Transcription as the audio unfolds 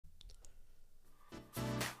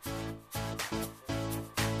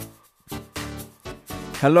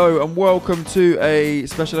Hello and welcome to a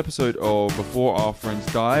special episode of Before Our Friends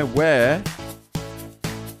Die, where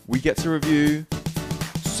we get to review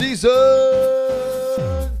Season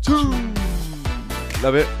 2.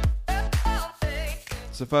 Love it.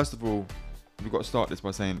 So first of all, we've got to start this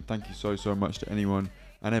by saying thank you so much to anyone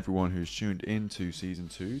and everyone who's tuned into Season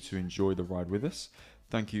 2 to enjoy the ride with us.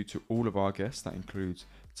 Thank you to all of our guests. That includes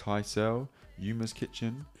Tysel, Yuma's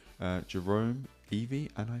Kitchen, Jerome,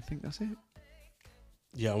 Evie, and I think that's it.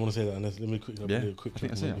 Yeah, I want to say that. And let me quickly. Yeah, I think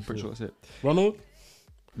that's it. I'm pretty sure that's it. Ronald?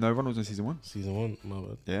 No, Ronald's in Season 1. Season 1, my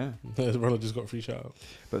bad. Yeah. Ronald just got a free shout out.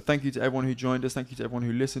 But thank you to everyone who joined us. Thank you to everyone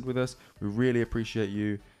who listened with us. We really appreciate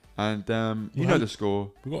you. And you know the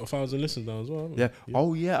score. We've got 1,000 listens now as well, haven't we? Yeah.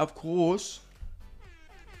 Oh, yeah, of course.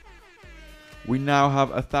 We now have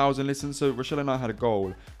 1,000 listens. So Rochelle and I had a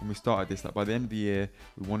goal when we started this that by the end of the year,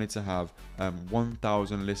 we wanted to have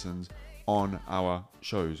 1,000 listens on our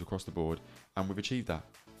shows across the board. And we've achieved that.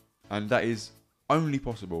 And that is only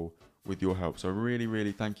possible with your help. So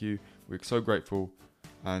really thank you. We're so grateful.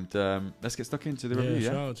 And let's get stuck into the review.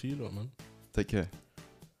 Shout out to you lot, man. Take care.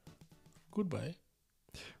 Goodbye.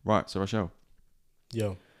 Right, so Rochelle.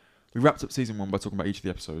 Yo. We wrapped up Season 1 by talking about each of the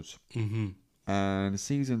episodes. Mm-hmm. And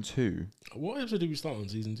Season 2... What episode did we start on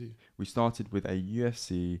Season 2? We started with a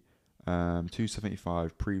UFC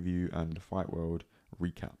 275 preview and Fight World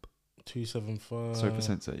recap. 275. So for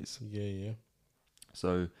Senseis. Yeah.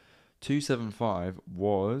 So 275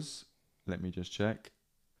 was... Let me just check.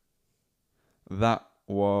 That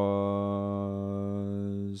was...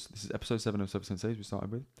 This is episode 7 of Super Senseis we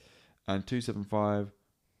started with. And 275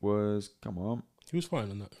 was... Come on. Who was fighting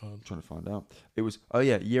on that card? I'm trying to find out. It was... Oh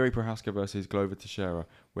yeah, Yuri Prohaska versus Glover Teixeira,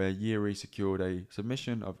 where Yuri secured a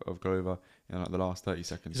submission of Glover in like the last 30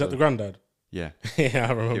 seconds. Is that the granddad? Yeah. Yeah,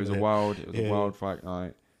 I remember. It was a wild fight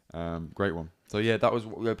night. Great one. So yeah, that was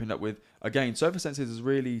what we opened up with. Again, Sofa Senses has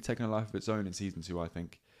really taken a life of its own in Season 2, I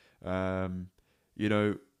think. You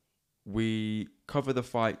know, we cover the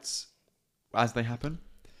fights as they happen.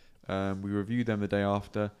 We review them the day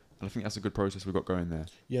after. And I think that's a good process we've got going there.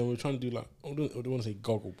 Yeah, we're trying to do like, I don't want to say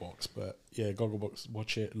Gogglebox, but yeah, Gogglebox,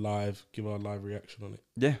 watch it live, give our live reaction on it.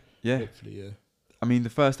 Yeah. Hopefully, yeah. I mean, the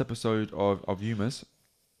first episode of Yuma's,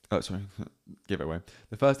 give it away.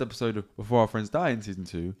 The first episode of Before Our Friends Die in Season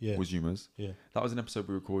 2 was Yuma's. Yeah. That was an episode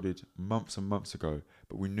we recorded months and months ago,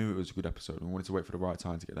 but we knew it was a good episode. We wanted to wait for the right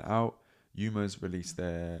time to get that out. Yuma's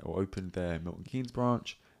opened their Milton Keynes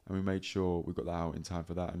branch, and we made sure we got that out in time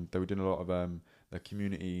for that. And they were doing a lot of the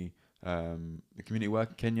community work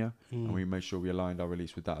in Kenya, and we made sure we aligned our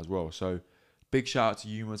release with that as well. So big shout out to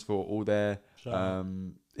Yuma's for all their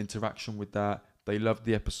interaction with that. They loved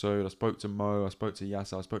the episode. I spoke to Mo, I spoke to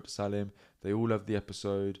Yasser, I spoke to Salim. They all loved the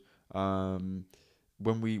episode. When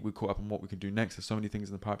we caught up on what we can do next, there's so many things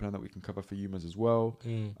in the pipeline that we can cover for Yuma's as well.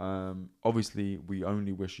 Obviously, we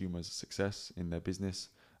only wish Yuma's success in their business.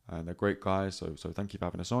 And they're great guys, so thank you for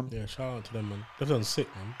having us on. Yeah, shout out to them, man. They've done sick,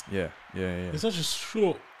 man. Yeah. It's such a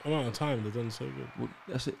short amount of time. They've done so good. Well,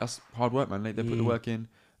 that's it. That's hard work, man. They put the work in.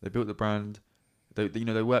 They built the brand.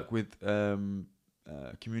 They work with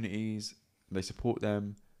communities. They support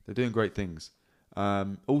them. They're doing great things.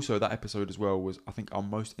 Also, that episode as well was, I think, our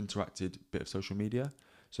most interacted bit of social media.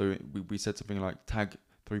 So we said something like, tag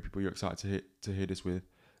 3 people you're excited to hear this with.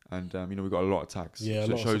 And, we got a lot of tags. Yeah,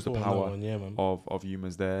 so it shows the power of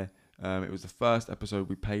Yuma's there. It was the first episode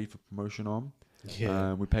we paid for promotion on.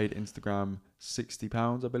 Yeah. We paid Instagram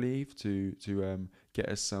 £60, I believe, to get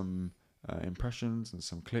us some impressions and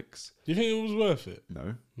some clicks. Do you think it was worth it?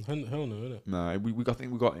 No. Hell no, innit? No, I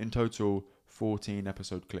think we got in total 14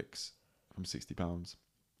 episode clicks from £60.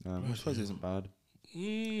 I suppose it isn't bad.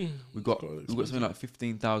 We got something like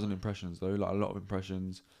 15,000 impressions though, like a lot of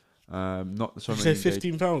impressions. Not so many. You say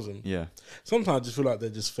 15,000? Yeah. Sometimes I just feel like they're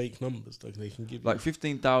just fake numbers. Like they can give. Like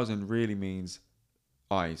 15,000 really means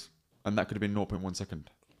eyes, and that could have been 0.1 second.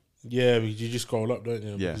 Yeah, you just scroll up, don't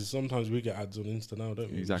you? Yeah. Because sometimes we get ads on Insta now,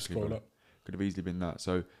 don't we? Exactly. Scroll up. Could have easily been that.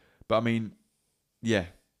 So, but I mean, yeah,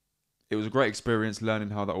 it was a great experience learning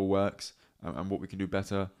how that all works and what we can do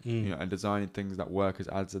better. And designing things that work as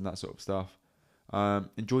ads and that sort of stuff.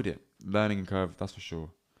 Enjoyed it. Learning curve, that's for sure.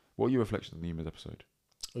 What are your reflections on the Yuma's episode?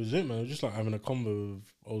 It was it, man. It was just like having a convo with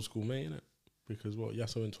old school mate, innit? Because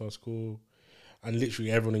Yasser went to our school, and literally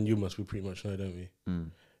everyone in Yumas we pretty much know, don't we?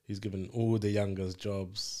 He's given all the youngers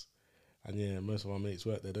jobs, and yeah, most of our mates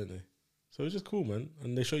work there, don't they? So it's just cool, man.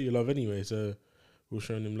 And they show you love anyway, so we're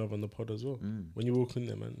showing him love on the pod as well. When you walk in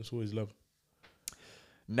there, man, it's always love.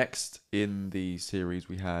 Next in the series,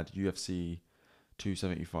 we had UFC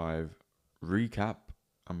 275 recap,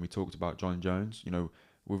 and we talked about John Jones.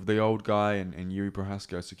 With the old guy and Yuri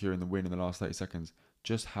Prohaska securing the win in the last 30 seconds,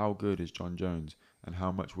 Just how good is John Jones, and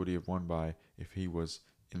how much would he have won by if he was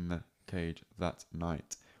in the cage that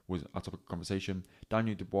night? Was our topic of conversation.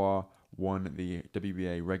 Daniel Dubois won the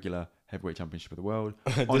WBA regular heavyweight championship of the world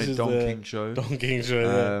on This a is Don the King show. Don King show.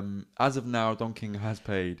 Yeah. As of now, Don King has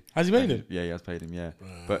paid. Has he paid him? Yeah, he has paid him. Yeah,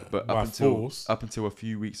 but By force. up until a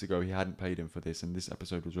few weeks ago, he hadn't paid him for this, and this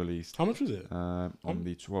episode was released How much was it? on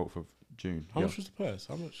the 12th of June. How much was the purse?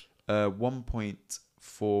 How much?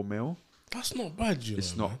 1.4 mil. That's not bad, you know.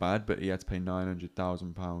 It's not bad, but he had to pay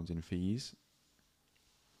 £900,000 in fees.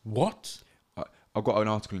 What? I've got an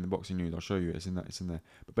article in the Boxing News. I'll show you. It's in there.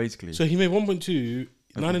 But basically, So he made 1.2,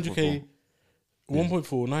 900k, 1.4.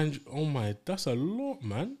 1.4, 900. Oh my, that's a lot,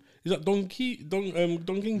 man. Is that Don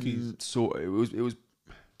King keys? So it was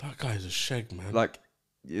That guy is a shag, man. like,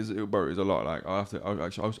 bro, it was a lot. Like I'll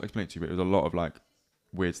explain it to you, but it was a lot of like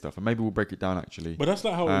weird stuff, and maybe we'll break it down actually. But that's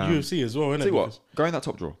like how UFC as well, isn't See it? what? Go in that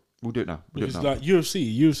top drawer. We'll do it now. Because like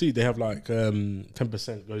UFC, they have like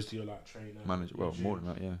 10% goes to your like trainer, Manager. Well, more than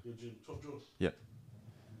that, yeah. Your gym, top drawer. Yeah.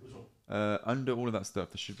 Which one? Under all of that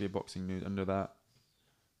stuff, there should be a Boxing News under that.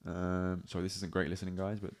 Sorry, this isn't great listening,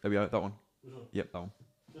 guys, but there we go. That one. Which one? Yep, that one.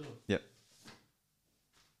 This one? Yep.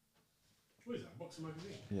 What is that? Boxing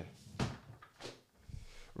magazine? Yeah.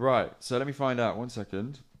 Right. So let me find out. 1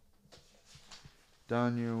 second.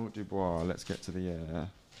 Daniel Dubois. Let's get to the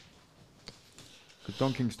because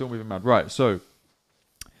Don King's still moving mad. Right. So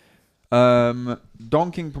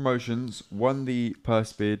Don King Promotions won the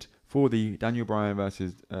purse bid for the Daniel Bryan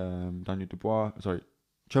versus Daniel Dubois. Sorry,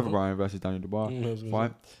 Trevor Bryan versus Daniel Dubois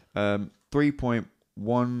fight.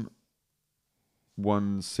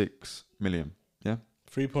 3.116 million. Yeah.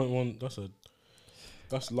 3.1.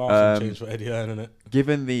 That's large change for Eddie Hearn, isn't it?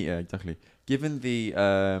 Given the Given the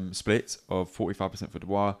split of 45% for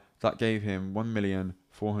Dubois, that gave him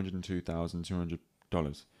 $1,402,200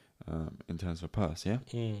 in terms of a purse. Yeah.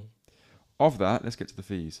 Mm. Of that, let's get to the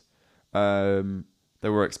fees. There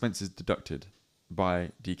were expenses deducted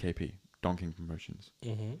by DKP, Don King Promotions.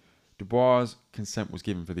 Mm-hmm. Dubois' consent was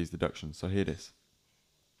given for these deductions. So hear this.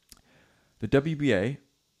 The WBA,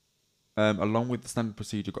 along with the standard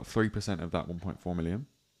procedure, got 3% of that 1.4 million.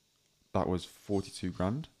 That was 42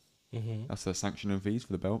 grand. Mm-hmm. That's their sanctioning fees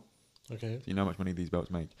for the belt. Okay. So you know how much money these belts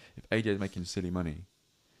make. If AJ is making silly money,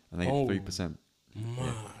 and they get 3%.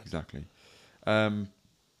 Yeah, exactly.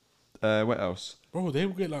 What else? Bro, they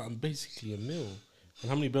will get like basically a mil. And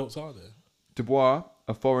how many belts are there? Dubois,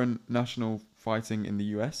 a foreign national fighting in the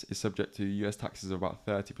US, is subject to US taxes of about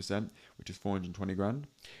 30%, which is 420 grand.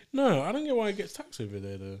 No, I don't get why it gets taxed over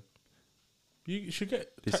there though. You should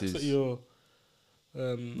get taxed at your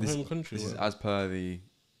home country. This is as per the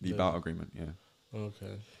bout agreement, yeah.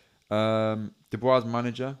 Okay. Dubois'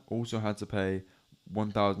 manager also had to pay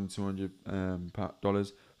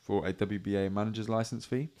 $1,200 for a WBA manager's license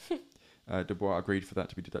fee. Dubois agreed for that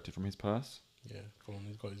to be deducted from his purse. Yeah, come on,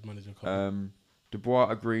 he's got his manager covered. Dubois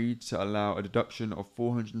agreed to allow a deduction of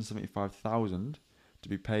 $475,000 to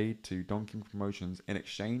be paid to Don King Promotions in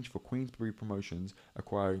exchange for Queensberry Promotions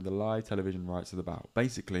acquiring the live television rights to the bout.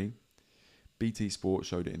 Basically, BT Sport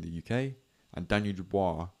showed it in the UK, and Daniel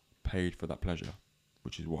Dubois paid for that pleasure,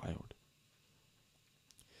 which is wild.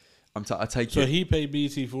 I take it. So he paid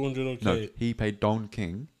BT 400. No, he paid Don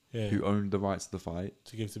King, yeah, who owned the rights to the fight,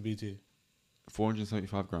 to give to BT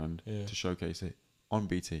 475 grand yeah, to showcase it on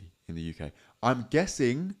BT in the UK. I'm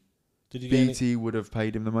guessing did he BT would have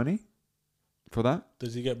paid him the money for that.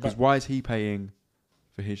 Does he get back? Because why is he paying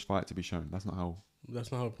for his fight to be shown? That's not how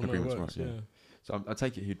agreements works. Yeah. So I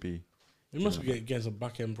take it he'd be. He must be getting some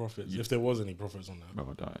back end profits if there was any profits on that.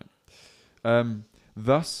 Well, I don't.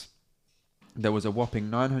 Thus, there was a whopping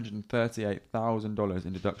 $938,000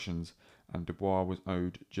 in deductions, and Dubois was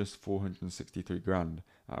owed just 463 grand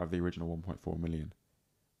out of the original 1.4 million,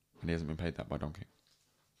 and he hasn't been paid that by Don King.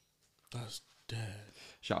 That's dead.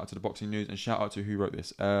 Shout out to the Boxing News, and shout out to who wrote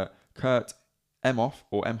this, Kurt Emhoff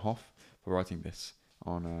for writing this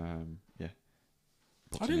on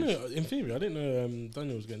I didn't know. In theory, I didn't know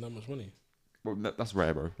Daniel was getting that much money. Well, that's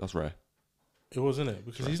rare, bro. That's rare. It was, isn't it?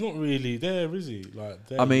 Because he's not really there, is he? Like,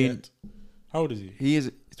 there I mean, yet. How old is he?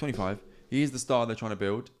 He's 25. He is the star they're trying to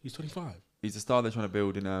build. He's 25. He's the star they're trying to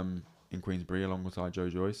build in Queensberry alongside Joe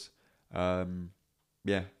Joyce.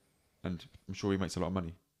 Yeah, and I'm sure he makes a lot of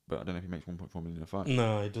money, but I don't know if he makes 1.4 million a fight.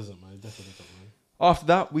 No, he doesn't, man. He definitely doesn't, man. After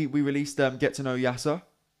that, we released Get to Know Yasser,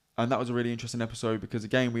 and that was a really interesting episode because,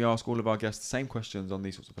 again, we ask all of our guests the same questions on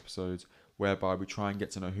these sorts of episodes, whereby we try and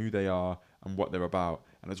get to know who they are and what they're about.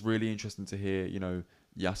 And it's really interesting to hear,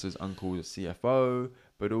 Yasser's uncle, the CFO,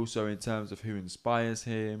 but also in terms of who inspires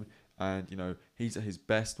him, and he's at his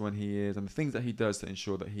best when he is, and the things that he does to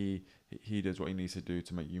ensure that he does what he needs to do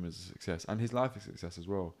to make Yuma's a success and his life a success as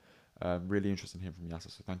well. Really interesting to hear from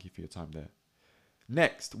Yasa, so thank you for your time there.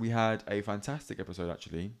 Next, we had a fantastic episode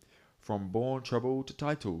actually from Born Trouble to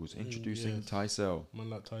Titles, introducing Tysell. Man,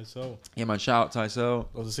 like Tysell. Yeah, man, shout out Tysell.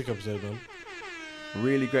 That was a sick episode, man.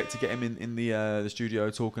 Really great to get him in the studio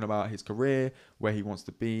talking about his career, where he wants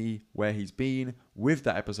to be, where he's been. With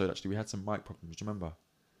that episode, actually, we had some mic problems. Do you remember?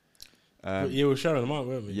 We were sharing a mic,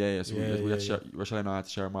 weren't we? Yeah. So we had Rochelle and I had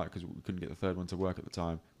to share a mic because we couldn't get the third one to work at the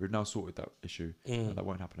time. We've now sorted that issue. That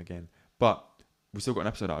won't happen again. But we still got an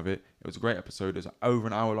episode out of it. It was a great episode. It was over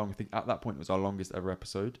an hour long. I think at that point it was our longest ever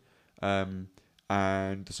episode. And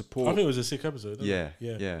the support. I think it was a sick episode.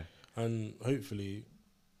 Yeah. And hopefully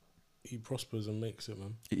he prospers and makes it,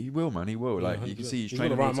 man. He will, man. He will. Like 100%. You can see he's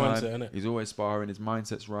training all the right time. He's always sparring. His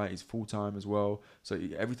mindset's right. He's full time as well. So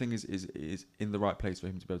everything is in the right place for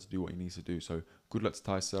him to be able to do what he needs to do. So good luck to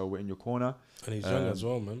Tysell. We're in your corner. And he's young as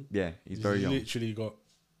well, man. Yeah, he's very young. He's literally got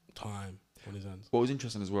time on his hands. What was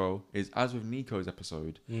interesting as well is, as with Nico's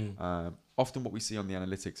episode, often what we see on the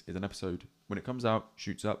analytics is an episode when it comes out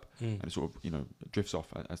shoots up and it sort of drifts off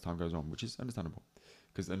as time goes on, which is understandable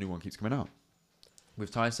because a new one keeps coming out.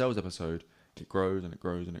 With Tysell's episode, it grows and it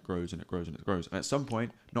grows and it grows and it grows and it grows. And at some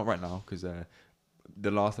point, not right now, because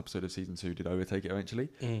the last episode of season 2 did overtake it eventually.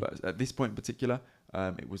 But at this point in particular,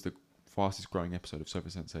 it was the fastest growing episode of Sofa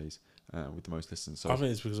Sensei's with the most listens. So I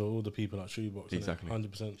think it's because of all the people at Shoebox. Exactly.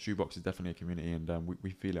 100%. Shoebox is definitely a community, and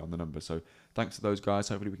we feel it on the numbers. So thanks to those guys.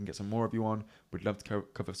 Hopefully we can get some more of you on. We'd love to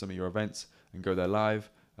cover some of your events and go there live.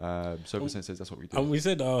 Sofa Sensei's, that's what we do. And we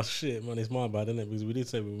said, oh shit, man, it's my bad, isn't it? Because we did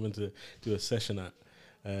say we were meant to do a session at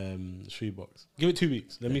Shoebox. Give it 2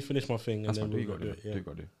 weeks. Let me finish my thing, and then we've got to do it. Yeah.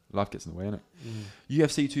 Got to do. Life gets in the way, innit?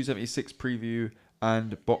 UFC 276 preview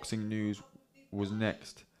and boxing news was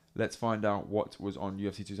next. Let's find out what was on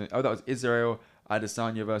UFC 276. Oh, that was Israel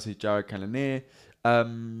Adesanya versus Jared Cannonier.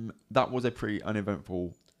 That was a pretty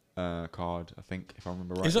uneventful card, I think, if I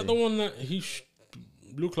remember right. Is that the one that he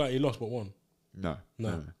looked like he lost but won? No.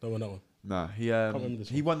 That one. No,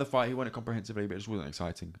 he won the fight. He won it comprehensively, but it just wasn't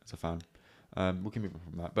exciting as a fan. We can move on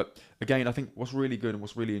from that. But again, I think what's really good and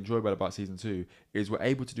what's really enjoyable about season 2 is we're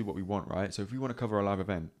able to do what we want, right? So if we want to cover a live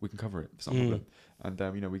event, we can cover it. It's not a problem.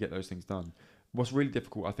 And we get those things done. What's really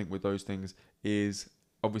difficult, I think, with those things is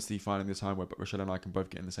obviously finding the time where Rochelle and I can both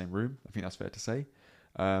get in the same room. I think that's fair to say.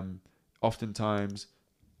 Oftentimes,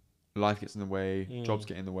 life gets in the way, jobs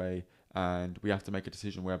get in the way, and we have to make a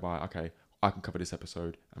decision whereby, okay, I can cover this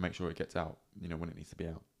episode and make sure it gets out, when it needs to be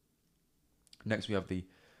out. Next, we have the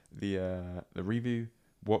review.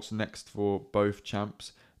 What's next for both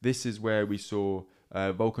champs? This is where we saw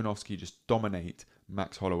Volkanovski just dominate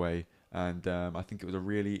Max Holloway, and I think it was a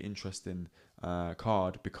really interesting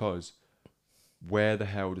card because where the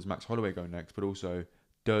hell does Max Holloway go next? But also,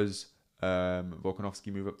 does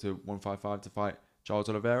Volkanovski move up to 155 to fight Charles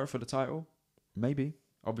Oliveira for the title? Maybe.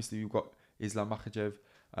 Obviously, we've got Islam Makhachev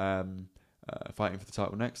fighting for the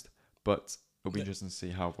title next, but it'll be interesting to see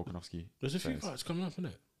how Volkanovski. There's a few fights coming up, isn't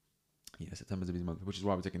it? Yeah, September's a busy month, which is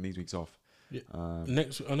why we're taking these weeks off. Yeah.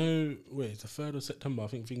 Next, I know. Wait, it's the 3rd of September. I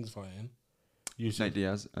think Thing's fighting. Yusuf. Nate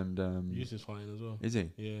Diaz and Yusuf's fighting as well. Is he?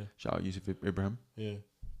 Yeah. Shout out Yusuf Ibrahim. Yeah.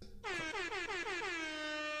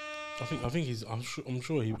 I think he's. I'm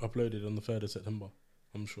sure he uploaded on the 3rd of September.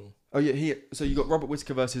 I'm sure. Oh yeah, so you got Robert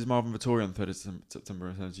Whittaker versus Marvin Vettori on the 3rd of September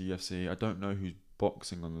in terms of UFC. I don't know who's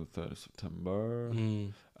boxing on the 3rd of September.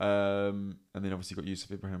 And then obviously you got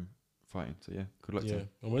Yusuf Ibrahim fighting. So yeah, good luck to him.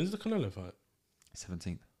 And when's the Canelo fight?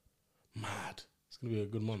 17th. Mad. It's gonna be a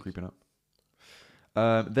good month. Creeping up.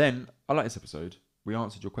 Then I like this episode. We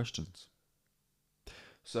answered your questions.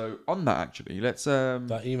 So on that, actually, let's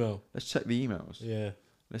that email. Let's check the emails. Yeah.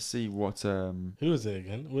 Let's see what. Who was it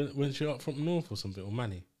again? When she up from North or something, or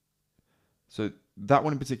Manny? So that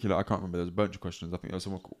one in particular, I can't remember. There was a bunch of questions. I think there was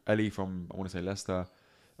someone called Ellie from, I want to say, Leicester.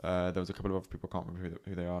 There was a couple of other people. I can't remember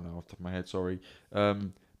who they are now off the top of my head. Sorry.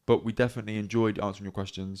 But we definitely enjoyed answering your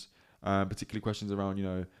questions, particularly questions around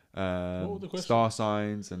star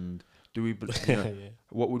signs and do we,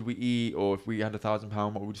 what would we eat, or if we had £1,000,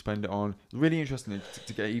 what would we spend it on? It's really interesting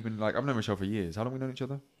to get even like I've known Michelle for years. How long have we known each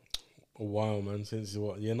other? A while, man. Since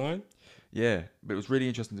what, year 9? Yeah, but it was really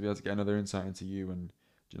interesting to be able to get another insight into you, and do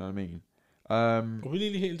you know what I mean? We're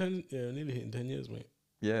nearly hitting 10. Yeah, nearly hitting 10 years, mate.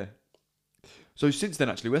 Yeah. So since then,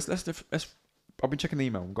 actually, let's I've been checking the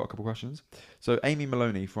email. We've got a couple of questions. So Amy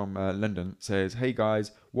Maloney from London says, "Hey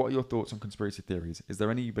guys, what are your thoughts on conspiracy theories? Is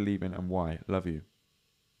there any you believe in, and why? Love you."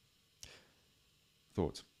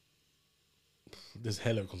 Thoughts? There's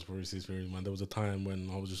hella conspiracy theories, man. There was a time when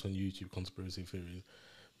I was just on YouTube conspiracy theories.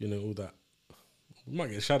 you know, all that. We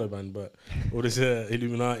might get shadow banned, but all this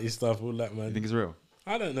Illuminati stuff, all that, man. You think it's real?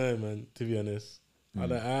 I don't know, man. To be honest, I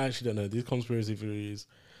actually don't know. These conspiracy theories,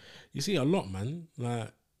 you see a lot, man.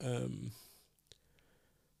 Like, am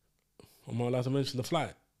I allowed to mention the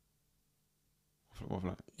flight? What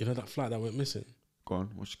flight? You know that flight that went missing. Go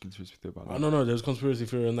on. What's your conspiracy theory about that? No. There was conspiracy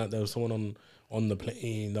theory on that. There was someone on the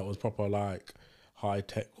plane that was proper like high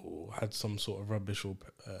tech or had some sort of rubbish or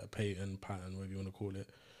patent, whatever you want to call it,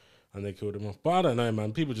 and they killed him off. But I don't know,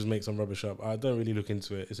 man. People just make some rubbish up. I don't really look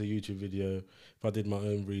into it. It's a YouTube video. If I did my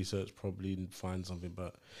own research, probably find something.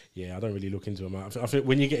 But yeah, I don't really look into it, man. I think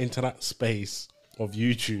when you get into that space of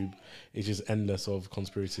YouTube, it's just endless of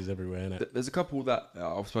conspiracies everywhere, innit? There's a couple that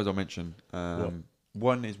I suppose I'll mention.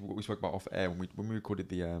 One is what we spoke about off air when we recorded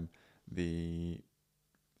the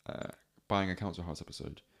buying a council house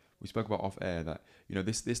episode. We spoke about off air that, you know,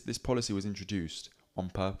 this policy was introduced on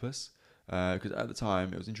purpose because at the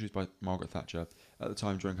time it was introduced by Margaret Thatcher. At the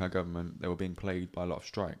time during her government, they were being plagued by a lot of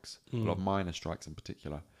strikes, a lot of minor strikes in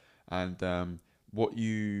particular, and what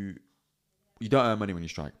you don't earn money when you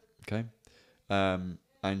strike, okay,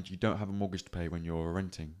 and you don't have a mortgage to pay when you're a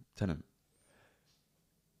renting tenant.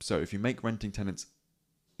 So if you make renting tenants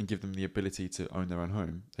and give them the ability to own their own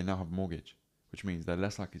home, they now have a mortgage, which means they're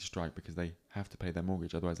less likely to strike because they have to pay their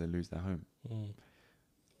mortgage, otherwise they lose their home.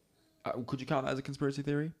 Could you count that as a conspiracy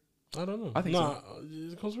theory? I don't know. I think so.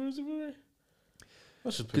 Is it a conspiracy theory?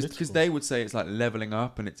 That's just political. Because they would say it's like leveling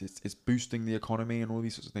up and it's boosting the economy and all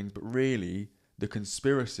these sorts of things, but really the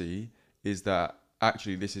conspiracy is that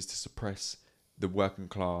actually this is to suppress the working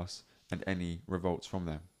class and any revolts from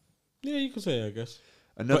them. Yeah, you could say, I guess.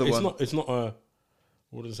 Another but one. It's not a,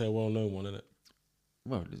 what did I say, a well-known one, isn't it?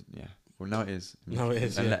 Well, yeah. Well, now it is. Now it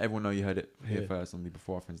is, and yeah. let everyone know you heard it here first on the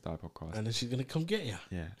Before Our Friends Die podcast. And then she's going to come get you.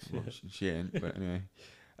 Yeah, well, she ain't, but anyway.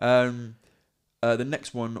 The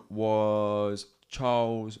next one was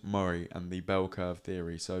Charles Murray and the bell curve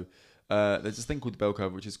theory. So there's this thing called the bell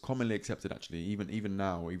curve, which is commonly accepted, actually, even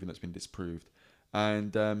now, even though it's been disproved.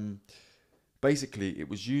 And basically, it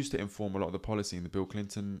was used to inform a lot of the policy in the Bill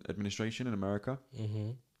Clinton administration in America.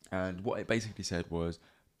 And what it basically said was,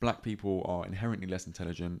 black people are inherently less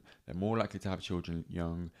intelligent. They're more likely to have children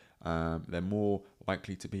young. They're more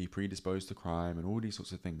likely to be predisposed to crime and all these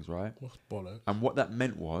sorts of things, right? What's bollocks? And what that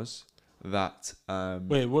meant was that...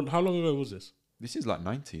 Wait, how long ago was this? This is like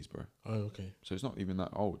 90s, bro. Oh, okay. So it's not even that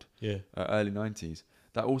old. Yeah. Early 90s.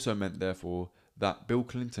 That also meant, therefore, that Bill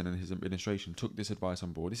Clinton and his administration took this advice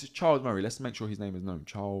on board. This is Charles Murray. Let's make sure his name is known.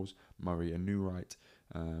 Charles Murray, a New Right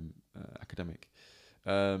academic.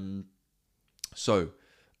 That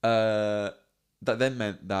then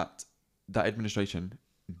meant that administration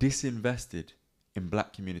disinvested in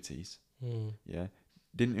black communities. Yeah,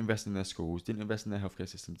 didn't invest in their schools, didn't invest in their healthcare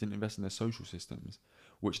systems, didn't invest in their social systems,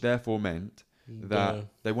 which therefore meant that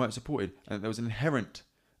they weren't supported, and there was an inherent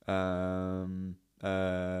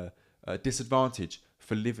disadvantage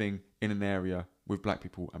for living in an area with black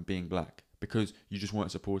people and being black because you just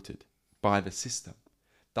weren't supported by the system.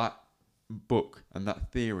 That book and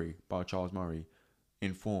that theory by Charles Murray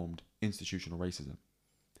informed institutional racism.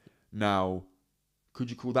 Now, could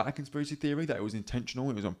you call that a conspiracy theory, that it was intentional,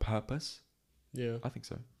 it was on purpose? Yeah. I think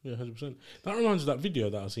so. Yeah, 100%. That reminds me of that video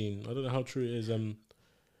that I've seen. I don't know how true it is.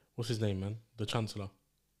 What's his name, man? The Chancellor.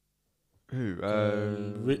 Who?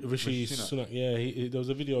 Rishi Sunak. Yeah, there was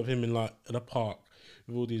a video of him in a park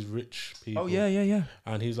with all these rich people. Oh, yeah.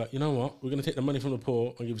 And he's like, you know what? We're going to take the money from the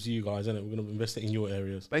poor and give it to you guys, innit? We're going to invest it in your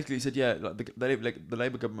areas. Basically, he said, the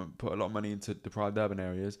Labour government put a lot of money into deprived urban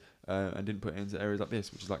areas and didn't put it into areas like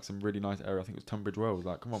this, which is like some really nice area. I think it was Tunbridge Wells.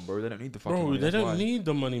 Like, come on, bro, they don't need the fucking money. They don't need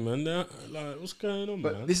the money, man. They're like, what's going on,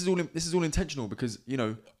 man? But this is all intentional because, you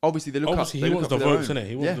know, obviously they look up. He wants the votes, innit?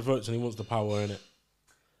 He wants the votes and he wants the power, innit?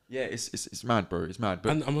 Yeah, it's mad, bro. It's mad.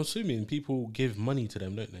 But and I'm assuming people give money to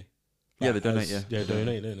them, don't they? Yeah, they donate, yeah. Yeah,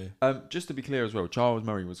 donate, don't they? Just to be clear as well, Charles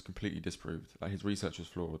Murray was completely disproved. Like, his research was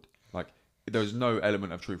flawed. Like, there was no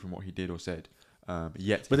element of truth in what he did or said.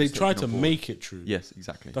 Yet, but they tried to make it true. Yes,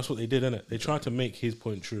 exactly. That's what they did, innit? They tried to make his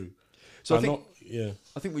point true. So I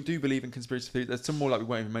think we do believe in conspiracy theories. There's some more like we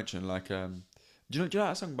won't even mention. Like, do you know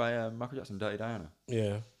that song by Michael Jackson, "Dirty Diana"?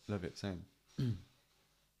 Yeah, love it. Same.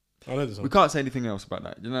 I know this one. We can't say anything else about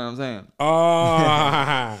that. You know what I'm saying?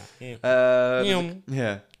 Ah,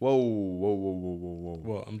 yeah. Whoa.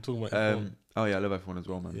 What? I'm talking about F1. Oh yeah, I love F1 as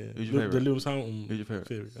well, man. Yeah. Who's your favorite? The Lewis Hamilton. Who's your favorite?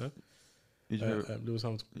 Theory, huh? Who's your favorite? Lewis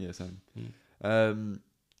Hamilton. Yeah, same.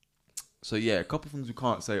 So yeah, a couple of things we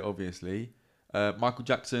can't say. Obviously, Michael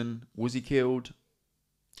Jackson, was he killed?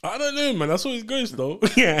 I don't know, man. I saw his ghost though.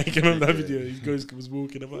 Yeah, I can remember that video. His ghost was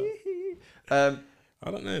walking about. I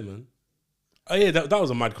don't know, man. Oh yeah, that was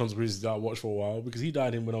a mad conspiracy that I watched for a while because he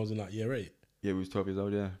died in when I was in like year 8. Yeah, we was 12 years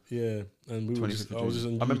old. Yeah. Yeah, and we were just, I was just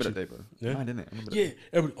on YouTube. I remember that day, bro. Yeah, Mad, innit? I remember that yeah. day.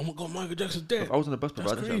 Everybody, oh my god, Michael Jackson's dead. I was on the bus, bro.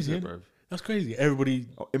 That's I didn't crazy, shout it, innit? bro. That's crazy. Everybody.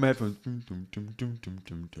 Oh, in my headphones. And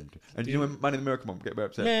you know when Man in the Mirror come on, get very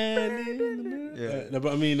upset. Man in the mirror. Yeah. No,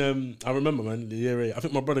 but I mean, I remember, man, the year 8. I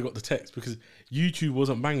think my brother got the text because YouTube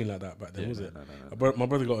wasn't banging like that back then, was it? No. My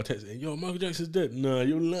brother got a text saying, "Yo, Michael Jackson's dead." Nah,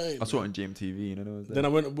 you're lying. I saw it on GMTV, you know. Then I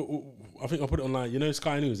went. I think I put it on like, you know,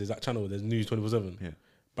 Sky News. There's that channel. There's News 24/7. Yeah.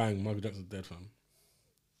 Bang, Michael Jackson's dead, fam.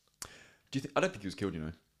 Do you think? I don't think he was killed. You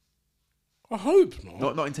know. I hope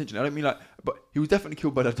not. Not intentionally. I don't mean like, but he was definitely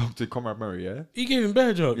killed by the doctor, Conrad Murray. Yeah. He gave him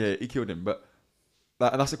bear drugs. Yeah, he killed him, but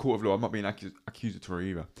and that's a court of law. I'm not being accusatory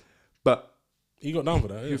either, but He got down for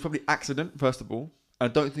that. it Yeah. was probably accident first of all. And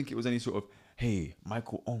I don't think it was any sort of, hey,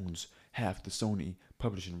 Michael owns half the Sony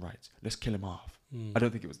publishing rights. Let's kill him off. I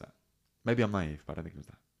don't think it was that. Maybe I'm naive, but I don't think it was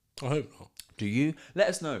that. I hope not. Do you? Let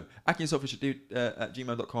us know. akhi&saltfish at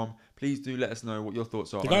gmail.com. Please do let us know what your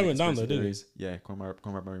thoughts are. The guy on went down though, didn't he? theories. Yeah,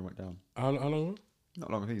 Conrad Murray went down. How long?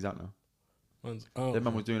 Not long. I think he's out now. Oh, Their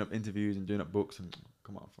man was doing up interviews and doing up books and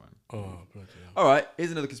come on, fine. oh, bloody hell. All right,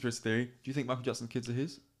 here's another conspiracy theory. Do you think Michael Jackson's kids are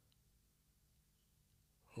his?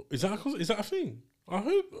 Is that a thing? I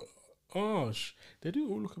hope. Oh, they do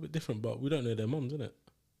all look a bit different, but we don't know their mums, innit?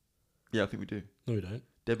 Yeah, I think we do. No, we don't.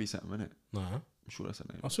 Debbie sent him, innit? Nah. I'm sure that's her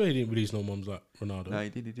name. I swear he didn't release no mums like Ronaldo. No, he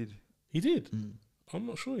did. He did? Mm. I'm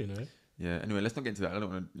not sure, you know. Yeah, anyway, let's not get into that. I don't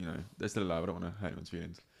want to, they're still alive. I don't want to hurt anyone's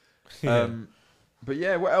feelings. Yeah. But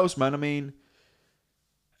yeah, what else, man? I mean,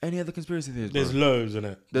 any other conspiracy theories? There's bro? loads in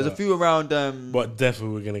it. There's a few around. But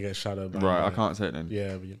definitely we're going to get shadowed banned. Right, I innit? can't say it then.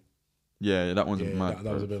 Yeah, but Yeah, that one's Yeah, mad.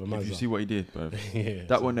 that was bro. a bit of a mad If you one. see what he did, bro. yeah,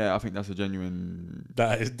 That so one there, I think that's a genuine.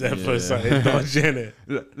 that is definitely Yeah. something dodgy, innit?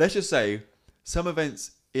 Look, let's just say some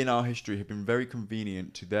events in our history have been very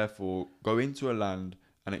convenient to therefore go into a land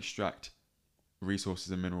and extract resources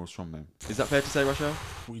and minerals from them. Is that fair to say, Russia?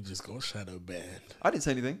 We just got shadow banned. I didn't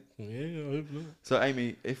say anything. Yeah, I hope not. So,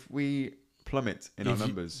 Amy, if we plummet in our If you-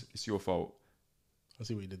 numbers, it's your fault. I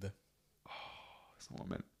see what you did there. That's not what I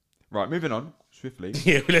meant. Right, moving on swiftly.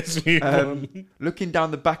 Yeah, let's move on. Looking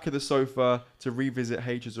down the back of the sofa to revisit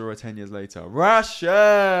H Azura 10 years later.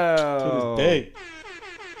 Russia! To this day.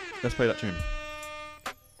 Let's play that tune.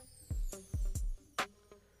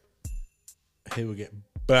 He will get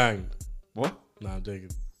banged. What? Nah, I'm joking.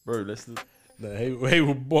 Bro, let's. Nah, he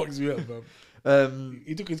will box you up, man.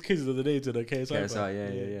 He took his kids the other day to the KSI.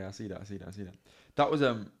 KSI, yeah. I see that. That was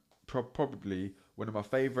probably one of my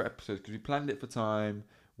favourite episodes because we planned it for time.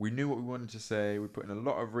 We knew what we wanted to say. We put in a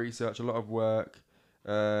lot of research, a lot of work.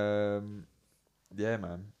 Yeah,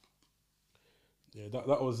 man. Yeah, that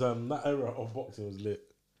was that era of boxing was lit.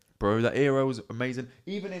 Bro, that era was amazing.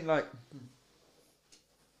 Even in like,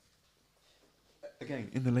 again,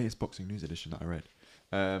 in the latest boxing news edition that I read,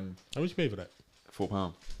 How much you pay for that?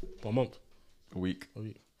 £4 For a month? a week. A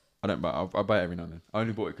week. I don't buy. I buy it every now and then. I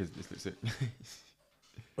only bought it because this looks sick.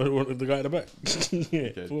 The guy in the back. Yeah.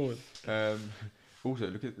 Okay. Forward. Also,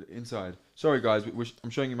 look at the inside. Sorry, guys.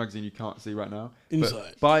 I'm showing you a magazine you can't see right now.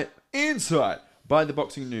 Inside. Buy the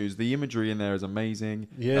boxing news. The imagery in there is amazing.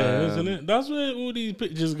 Yeah, isn't it? That's where all these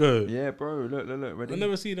pictures go. Yeah, bro. Look. Ready? I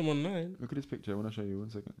never see them online. Look at this picture. I want to show you. 1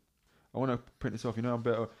 second. I want to print this off. You know, I'm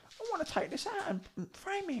better. I want to take this out and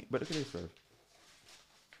frame it. But look at this, bro.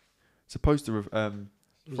 It's a poster of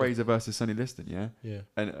Fraser versus Sonny Liston, yeah? Yeah.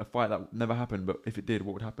 And a fight that never happened, but if it did,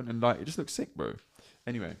 what would happen? And like, it just looks sick, bro.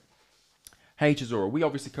 Anyway. Hey, Chisora. We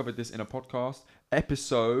obviously covered this in a podcast.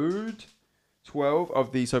 Episode 12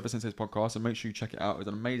 of the Sofa Sensei's podcast, and make sure you check it out. It was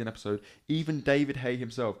an amazing episode. Even David Hay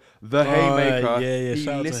himself, the Haymaker, yeah. he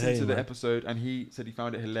Shout out listened Hay, to the man. episode and he said he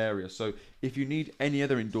found it hilarious. So if you need any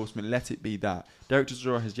other endorsement, let it be that. Derek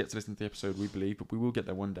Chisora has yet to listen to the episode, we believe, but we will get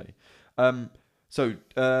there one day.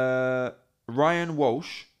 Ryan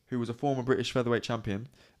Walsh, who was a former British featherweight champion,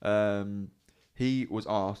 he was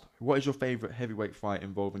asked, what is your favourite heavyweight fight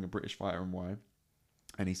involving a British fighter and why?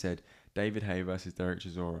 And he said, David Hay versus Derek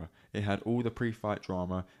Chisora. It had all the pre-fight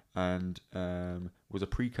drama and was a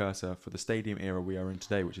precursor for the stadium era we are in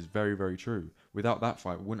today, which is very, very true. Without that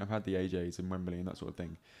fight, we wouldn't have had the AJs in Wembley and that sort of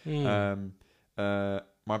thing.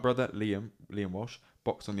 My brother, Liam Walsh,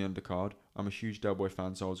 boxed on the undercard. I'm a huge Del Boy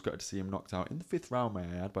fan, so I was gutted to see him knocked out in the 5th round, may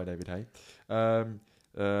I add, by David Hay. And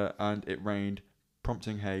it rained,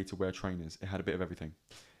 prompting Hay to wear trainers. It had a bit of everything.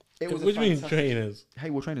 What do you mean trainers? Hay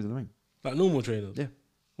wore trainers in the ring. Like normal trainers? Yeah.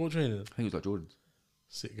 What trainers? I think it was like Jordan's.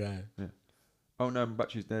 Sick guy. Yeah. Oh no, my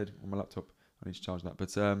battery's dead on my laptop. I need to charge that.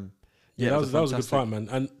 But Yeah, that was a good fantastic fight, man.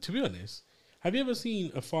 And to be honest, have you ever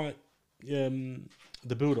seen a fight, the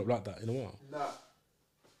build up like that in a while? Nah.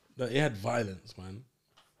 Like, it had violence, man.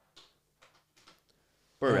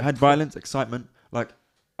 Bro, it had violence, excitement. Like,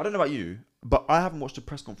 I don't know about you, but I haven't watched a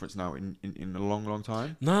press conference now in a long, long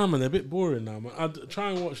time. Nah, man, they're a bit boring now, man. I'd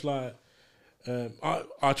try and watch like,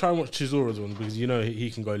 I try and watch Chizora's one because you know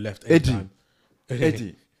he can go left anytime.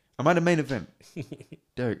 Eddie, I'm at the main event.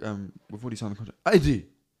 Derek, we've already signed the contract. Eddie,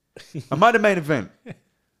 I'm at the main event.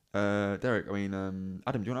 Derek, I mean,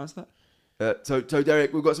 Adam, do you want to answer that? So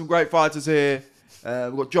Derek, we've got some great fighters here.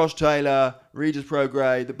 We've got Josh Taylor, Regis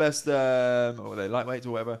Prograis, the best, what are they, lightweights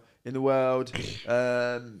or whatever, in the world.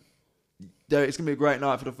 Derek, it's going to be a great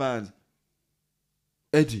night for the fans.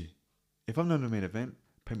 Eddie, if I'm not in the main event,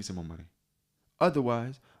 pay me some more money.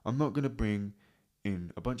 Otherwise, I'm not going to bring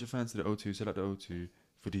in a bunch of fans to the O2, sell out the O2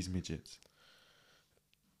 for these midgets.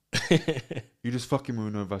 You just fucking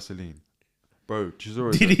with no Vaseline. Bro,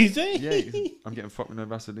 Chisora. Did he say? Yeah, I'm getting fucked with no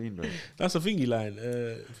Vaseline, bro. That's a thingy line.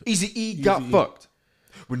 Easy E got fucked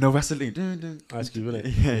with no Vaseline. Dun, dun. Ice Cube,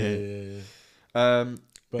 innit? Yeah.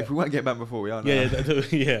 But if we weren't getting back before, we are now. Yeah,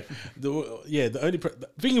 the only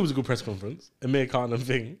thing, it was a good press conference. Amir Khan and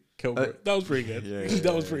thing. That was pretty good.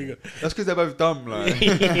 That was pretty good. That's because they're both dumb, like.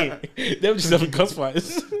 They were just having cuss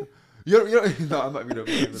fights. No, I'm not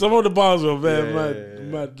even. Some of the bars were very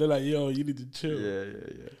mad. They're like, yo, you need to chill.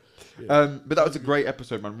 Yeah. But that was a great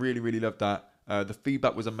episode, man. Really, really loved that. The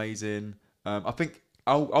feedback was amazing. I think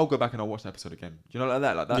I'll go back and I'll watch the episode again. Do you know,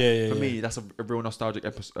 like that? For me, that's a real nostalgic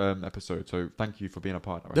episode. So thank you for being a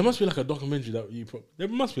part of it. There must be like a documentary that there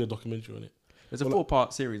must be a documentary on it. There's a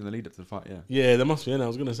 4-part series in the lead up to the fight. Yeah, there must be. And I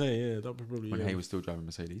was gonna say, that would probably when Hay was still driving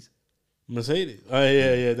Mercedes. Oh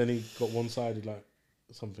yeah. Then he got one-sided like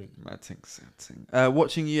something. Mad things.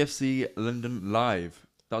 Watching UFC London live.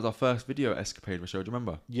 That was our first video escapade, Rochelle. Do you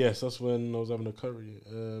remember? Yes, that's when I was having a curry.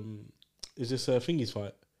 Is this Thingy's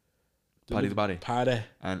fight? Paddy the Body. Paddy.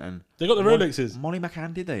 And they got the Rolexes. Molly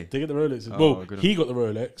McCann, did they? They get the Rolexes. Oh, well, he got the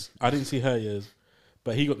Rolex. I didn't see her years,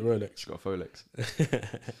 but he got the Rolex. She got a Folex.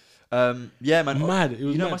 Yeah, man. Mad. It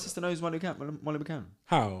was mad. My sister knows Molly McCann.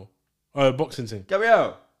 How? Oh, boxing thing.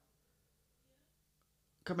 Gabrielle,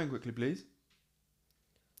 come in quickly, please.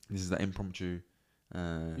 This is the impromptu.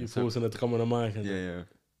 You're forcing her to come on a mic. Yeah.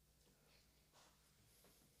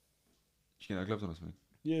 She can have gloves on or something.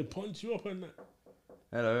 Yeah, punch you up on that.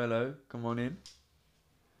 Hello. Come on in.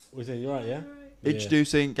 What you saying? You right, yeah?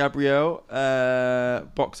 Introducing Gabrielle,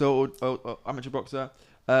 boxer or amateur boxer.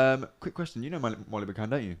 Quick question. You know Molly McCann,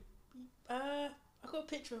 don't you? I got a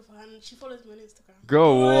picture of her and she follows me on Instagram.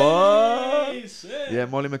 Go on. Yeah,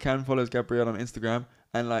 Molly McCann follows Gabrielle on Instagram.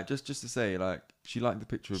 And like just to say, like, she liked the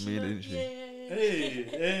picture of me, didn't she? Yeah. Hey.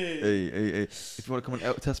 If you want to come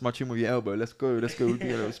and test my chin with your elbow, let's go. We can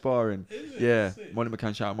get a little sparring. Yeah. Molly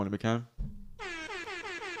McCann, shout out Molly McCann.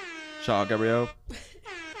 Shout out Gabrielle.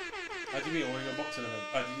 How do you mean? Or in a boxing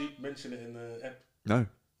event? Did you mention it in the ep? No.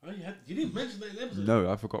 Oh, you didn't mention that in the episode? No,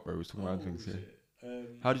 I forgot, bro. We was talking about things. Yeah.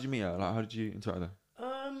 How did you meet her? Like, how did you interact with her?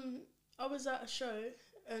 I was at a show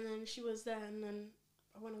and then she was there and then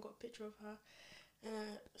I went and got a picture of her.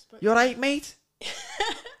 You alright, mate?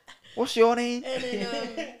 What's your name? And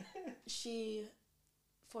then she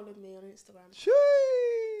followed me on Instagram.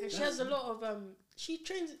 And she has a lot of she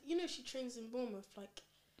trains in Bournemouth. Like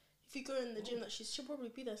if you go in the gym, that she'll probably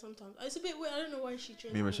be there sometimes. It's a bit weird. I don't know why she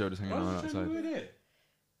trains. Me and Michelle just hanging around outside.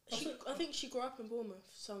 I think she grew up in Bournemouth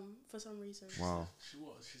for some reason.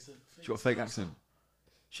 She got a fake accent.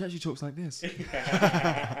 She actually talks like this. Tell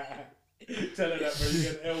her that, bro. You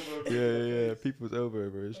get an elbow. Yeah. People's elbow,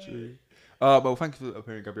 bro. It's true. Well, thank you for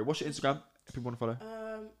appearing, Gabrielle. What's your Instagram if people want to follow?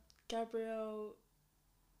 Gabrielle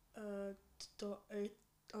 _.03,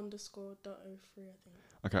 I think.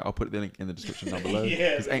 Okay, I'll put the link in the description down below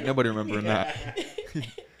because ain't nobody remembering that.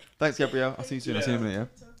 Thanks, Gabrielle. I'll see you soon. I'll see you in a minute.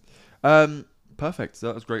 Yeah. Perfect. So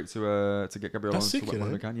that was great to get Gabrielle on. Sick,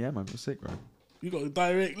 when we can. Yeah, man. It was sick, bro. You got a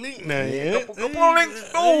direct link now, yeah? Couple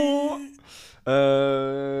links.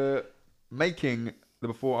 Making the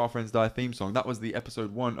Before Our Friends Die theme song. That was the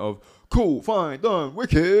episode 1 of Cool, Fine, Done,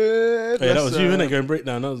 Wicked. Hey, that was you, innit? Going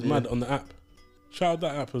breakdown. That was mad on the app. Shout out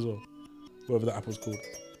that app as well. Whatever that app was called.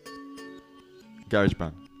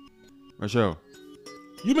 GarageBand. Rochelle.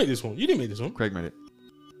 You made this one. You didn't make this one. Craig made it.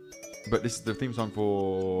 But this is the theme song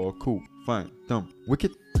for Cool, Fine, Dumb,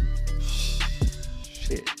 Wicked.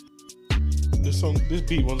 Shit. This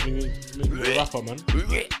beat wants me to make me a rapper, man.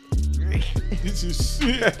 This is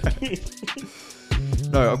sick.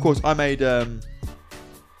 No, of course, I made... Hey,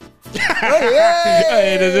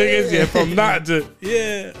 the thing is, from that to...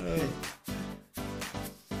 Yeah.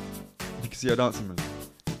 You can see her dancing, man.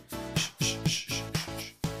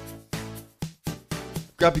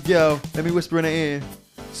 Grab your girl, let me whisper in her ear.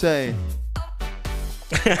 Say,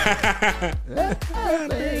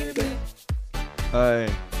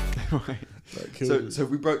 So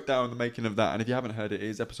we broke down the making of that, and if you haven't heard it, it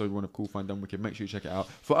is episode 1 of Cool Fine Done Wicked. Make sure you check it out.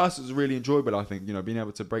 For us, it was really enjoyable. I think being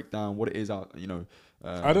able to break down what it is out.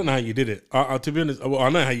 I don't know how you did it. To be honest, I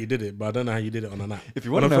know how you did it, but I don't know how you did it on an app. If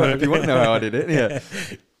you want to know how I did it, yeah.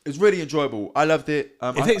 It's really enjoyable. I loved it.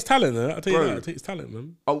 It takes talent, though. I'll tell you that. It takes talent,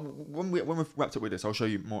 man. When we've wrapped up with this, I'll show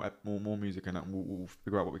you more music, and we'll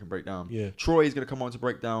figure out what we can break down. Yeah. Troy is going to come on to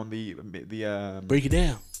break down the break it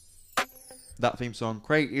down. That theme song.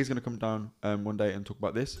 Craig is going to come down one day and talk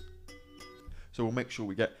about this. So we'll make sure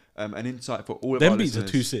we get an insight for all of them our beats listeners.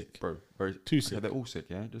 are too sick, bro. Too sick. Okay, they're all sick,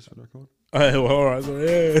 yeah. Just for the record. Well, all right, so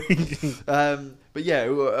yeah. But yeah,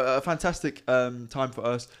 a fantastic time for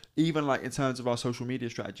us. Even like in terms of our social media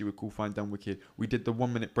strategy with Cool Fine Done Wicked, we did the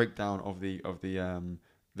 1 minute breakdown of the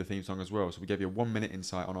theme song as well. So we gave you a 1 minute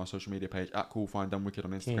insight on our social media page at Cool Fine Done Wicked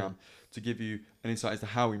on Instagram to give you an insight as to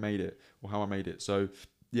how we made it or how I made it. So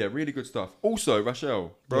yeah, really good stuff. Also,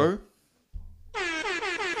 Rachel, bro. Yeah.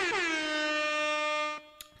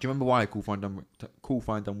 Do you remember why Cool Fine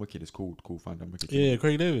Done Wicked is called Cool Fine Done Wicked? Yeah,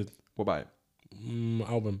 Craig David. What about it?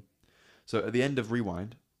 Album. So at the end of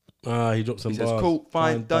Rewind, he dropped some he bars. says, Cool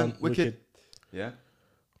Fine Done Wicked. Yeah.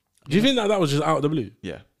 Do you think that was just out of the blue?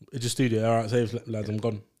 Yeah. It's just studio. All right, safe lads, I'm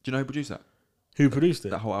gone. Do you know who produced that? Who produced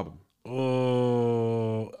it? That whole album.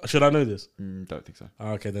 Oh, should I know this? Don't think so.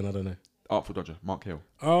 Okay, then I don't know. Artful Dodger, Mark Hill.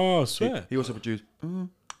 Oh, I swear. He also produced.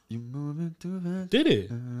 You moving too fast. Did he?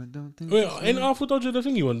 Wait, ain't Artful Dodger the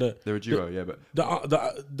thing you won? They're a duo, yeah, but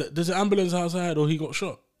there's an ambulance outside, or he got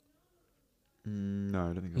shot. No,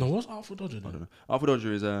 I don't think. No, what's Artful Dodger? I don't know. Artful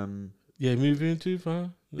Dodger is Yeah, moving too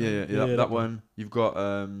far. Yeah, that one. You've got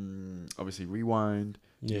obviously Rewind.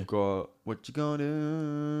 Yeah. You've got What You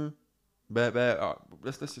Gonna Do.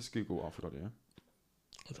 Let's just Google Artful Dodger. Yeah?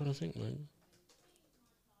 I'm trying to think, man.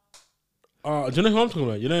 Do you know who I'm talking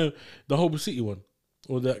about? You know the Hope City one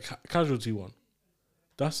or the Casualty one.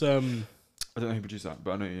 That's I don't know who produced that,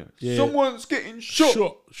 but I know yeah. Someone's getting shot.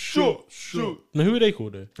 Now who are they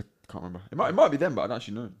called though? I can't remember. It might be them, but I don't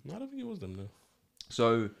actually know. No, I don't think it was them though.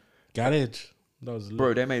 So Garage. That was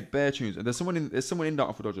bro. They made bare tunes, and there's someone in that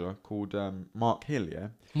Artful Dodger called Mark Hill. Yeah,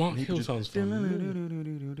 Mark Hill sounds fun.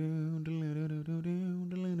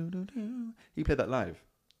 He played that live.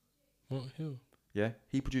 Mark Hill. Yeah,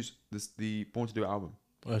 he produced the Born to Do It album.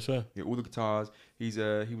 I swear. Yeah, all the guitars. He was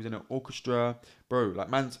in an orchestra, bro. Like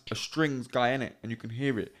man's a strings guy in it, and you can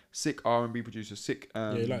hear it. Sick R&B producer. Sick.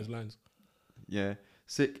 Yeah, he likes lines. Yeah,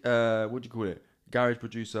 sick. What do you call it? Garage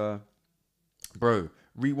producer, bro.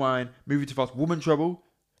 Rewind. Moving Too Fast. Woman Trouble.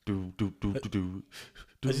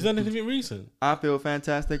 Has he done anything recent? I feel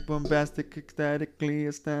fantastic, bombastic, ecstatically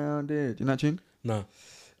astounded. You know that tune? No.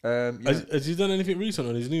 Yeah. Has he done anything recent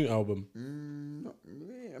on his new album? Not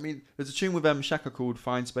really. I mean, there's a tune with Shaka called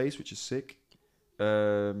Find Space, which is sick.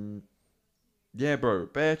 Yeah, bro,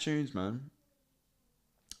 bare tunes, man.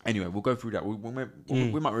 Anyway, we'll go through that. We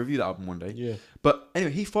might review that album one day. Yeah. But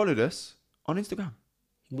anyway, he followed us on Instagram.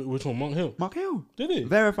 Which one? Mark Hill? Mark Hill. Did he?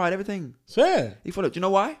 Verified everything. Swear. He followed. Do you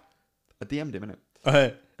know why? I DM'd him, innit?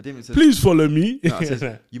 I DM'd him. Please follow me. No, it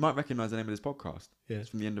says, you might recognise the name of this podcast. Yeah. It's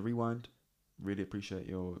from the end of Rewind. Really appreciate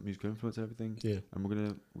your musical influence and everything. Yeah. And we're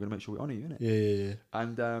gonna make sure we honour you, innit? Yeah.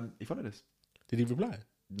 And he followed us. Did he reply?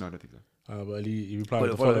 No, I don't think so. But he replied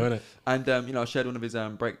with the follow, innit? And I shared one of his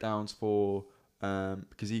breakdowns for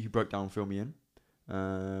because he broke down Fill Me In.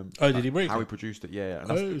 Did he break how it? he produced it? Yeah.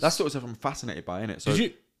 And that's sort of stuff I'm fascinated by, innit? So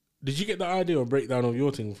did you get the idea or breakdown of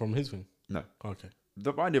your thing from his thing? No. Okay.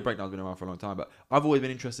 The idea of breakdown's been around for a long time, but I've always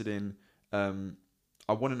been interested in.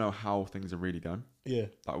 I want to know how things are really done. Yeah.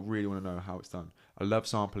 I really want to know how it's done. I love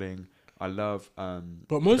sampling. I love.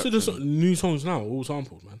 But most of the new songs now are all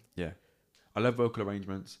sampled, man. Yeah. I love vocal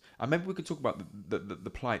arrangements. And maybe we could talk about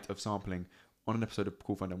the plight of sampling on an episode of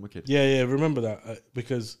Cool Fun and Wicked. Yeah. Remember that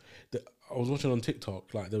because I was watching on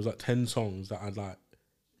TikTok. Like there was like 10 songs that I'd like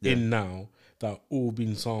in now that are all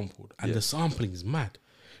been sampled, and the sampling is mad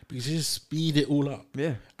because you just speed it all up.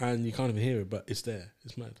 Yeah. And you can't even hear it, but it's there.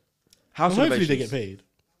 It's mad. Hopefully they get paid.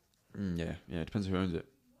 Yeah. It depends who owns it.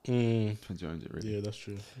 Depends who owns it, really. Yeah, that's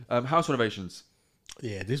true. House renovations.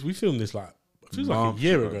 Yeah, we filmed this like it feels like a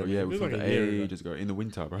year ago. Yeah, we filmed like it ages ago in the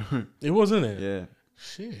winter, bro. It was, isn't it? Yeah.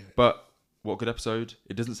 Shit. But what a good episode.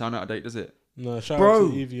 It doesn't sound out of date, does it? No, shout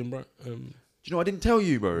out to Evie and Bro. Do you know I didn't tell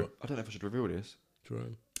you, bro? What? I don't know if I should reveal this.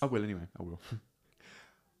 Jerome. I will anyway. I will.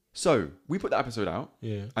 So we put that episode out,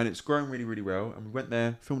 and it's grown really, really well. And we went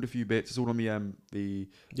there, filmed a few bits. It's all on the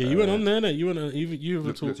you went on there, innit? You went on. You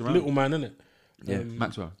were little man, innit? Yeah,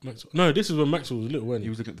 Maxwell. No, this is when Maxwell was little, wasn't he? He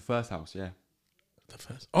was looking at the first house. Yeah. The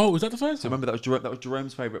first. Oh, was that the first? So remember that was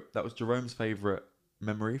Jerome's favorite. That was Jerome's favorite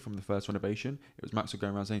memory from the first renovation. It was Maxwell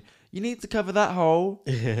going around saying, "You need to cover that hole.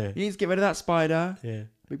 Yeah. You need to get rid of that spider. Yeah.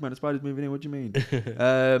 Big man, the spider's moving in. What do you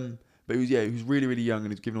mean?" But he was really, really young, and he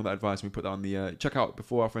was giving all that advice. And we put that on the check out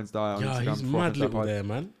Before Our Friends Die on Instagram. He's mad little there,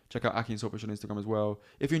 man. Check out akhi&saltfish on Instagram as well.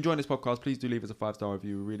 If you're enjoying this podcast, please do leave us a 5-star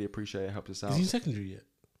review. We really appreciate it. It helps us out. Is he in secondary yet?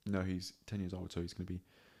 No, he's 10 years old, so he's going to be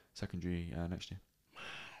secondary next year.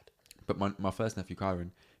 Mad. But my first nephew, Kyron,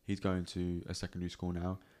 he's going to a secondary school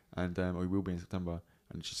now, and he will be in September.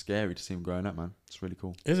 And it's just scary to see him growing up, man. It's really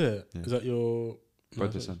cool. Is it? Yeah. Is that your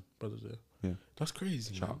Brother's son? Brother's there. Yeah. That's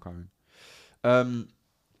crazy. Shout out, Kyron.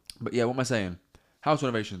 But yeah, what am I saying? House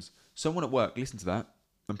renovations. Someone at work listened to that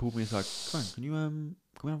and pulled me aside. Kyron, can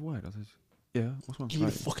we have a word? I said, yeah. What's wrong? Give me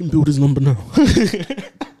the fucking builder's number now.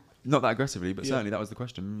 Not that aggressively, but Yeah. certainly that was the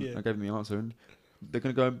question. Yeah. I gave them the answer, and they're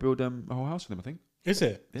going to go and build a whole house for them, I think. Is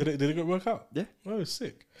it? Yeah. Did it work out? Yeah. Oh,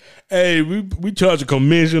 sick. Hey, we charge a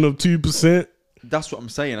commission of 2%. That's what I'm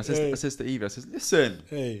saying. I says to Eva, I says, listen,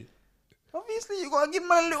 Hey. obviously you got to give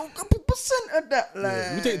man a little couple percent of that. Like.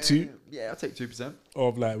 Yeah, we take 2. Yeah, I'll take 2%.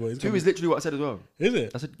 Of like what? 2 is literally what I said as well. Is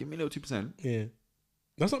it? I said, give me a little 2%. Yeah.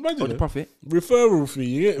 That's not bad, you On the know. profit. Referral fee,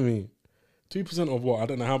 you get me? 2% of what? I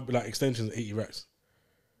don't know how, like extensions, 80 racks.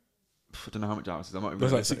 I don't know how much hours is. I'm not even.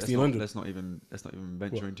 That's like 1600. Let's not even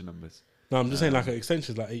venture What? into numbers. No, I'm just saying like an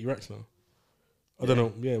extension's like 80 racks now. I don't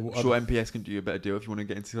know. Yeah. I'm sure MPS can do you a better deal if you want to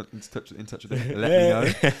get in touch with them. Let me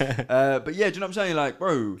know. But yeah, do you know what I'm saying? Like,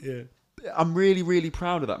 bro, Yeah. I'm really, really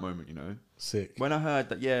proud of that moment. You know, Sick. when I heard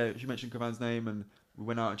that, yeah, she mentioned Kavan's name and we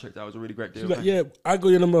went out and checked out. It was a really great deal. She's like, yeah, I got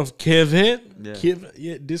your number of Kevin. Yeah. Kevin,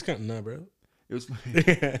 yeah, discount now, bro. It was. No,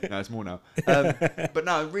 it's more now. But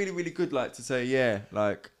no, really, really good. Like to say, yeah,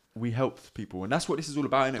 like we helped people, and that's what this is all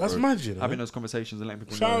about, isn't it? That's bro? mad, you know. Having those conversations and letting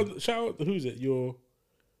people know. Shout out, who's it? Your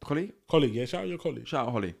Colleague? colleague, yeah. Shout out your colleague. Shout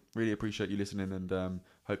out Holly. Really appreciate you listening, and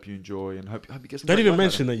hope you enjoy, and hope you get some. Don't great even work out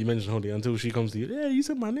mention that you mentioned Holly until she comes to you. Yeah, you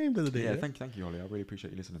said my name the other day. there. Yeah, thank you, Holly. I really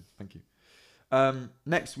appreciate you listening. Thank you.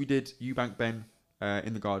 Next, we did Eubank Ben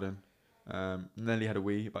in the garden. Nelly had a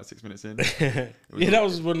wee about 6 minutes in. Yeah, that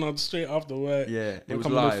was when I was straight after work. Yeah, it was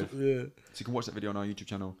Coming live. yeah. So you can watch that video on our YouTube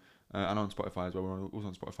channel and on Spotify as well. We're also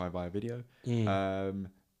on Spotify via video. Mm.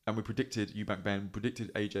 And we predicted Eubank Ben,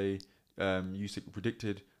 predicted AJ, Usyk,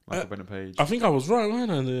 predicted Michael Bennett Page. I think I was right,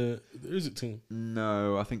 wasn't I? The Usyk team.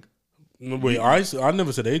 No, I think. No, wait, I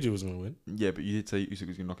never said AJ was gonna win. Yeah, but you did say Usyk was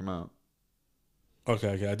going to knock him out.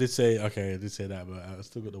 Okay, I did say that, but I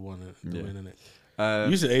still got the win in it. You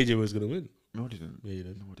You said AJ was gonna win. No, I didn't. Yeah, you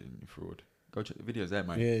did. No, I didn't. You fraud. Go check the videos there,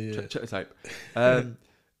 mate. Yeah. Check the tape.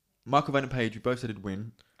 Michael Bennett Page, we both said he'd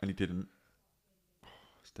win, and he didn't.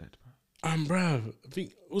 He's dead, bro. Bruv, I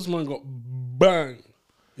think Usman got bang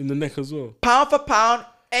in the neck as well. Pound for pound,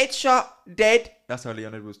 8 shot, dead. That's how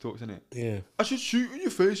Leon Edwards talks, isn't it? Yeah. I should shoot in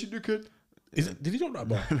your face, you dickhead. Did he drop that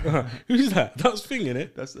bar? Who's that? That was Thing,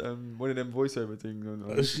 innit? That's one of them voiceover things on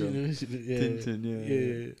Yeah. Tintin,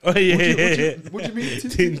 yeah. Oh, yeah. What do you mean,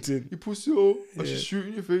 Tintin? Tintin. You pussy hole. I Yeah. should shoot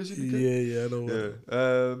in your face, you dickhead. Yeah, I know.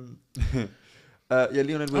 Yeah.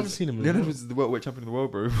 Leon Edwards. I haven't seen him in a Leon while. Edwards is the welterweight champion of the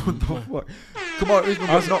world, bro. What the fuck? Come on, Usman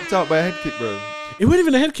got knocked out by a head kick, bro. It wasn't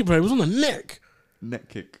even a head kick, bro. It was on the neck. Neck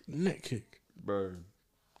kick, Neck kick. bro.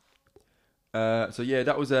 So yeah,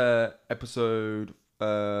 that was episode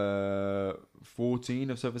 14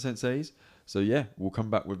 of Sofa Senseis. So yeah, we'll come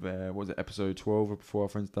back with what was it, episode 12 of Before Our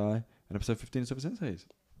Friends Die, and episode 15 of Sofa Senseis.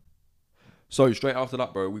 So straight after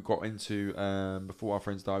that, bro, we got into Before Our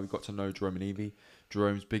Friends Die. We got to know Jerome and Evie.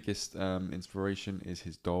 Jerome's biggest inspiration is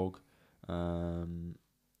his dog.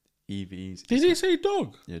 Evie's. Did he say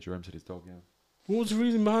dog? Yeah, Jerome said his dog. Yeah, What was the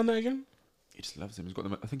reason behind that again? he just loves him. He's got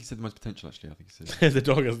I think he said the most potential. Actually, I think he said. The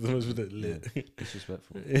dog has the most lit. Yeah,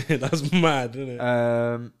 disrespectful. Yeah, that's mad, isn't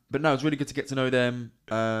it? But no, it's really good to get to know them.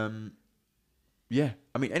 Yeah,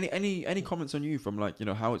 I mean, any comments on you from like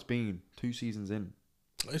how it's been 2 seasons in?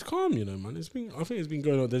 It's calm, man. I think it's been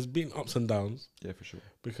going on. There's been ups and downs Yeah, for sure.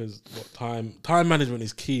 because time management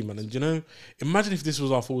is key, man. And imagine if this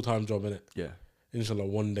was our full-time job, innit? Yeah, Inshallah,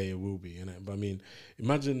 one day it will be, innit? But I mean,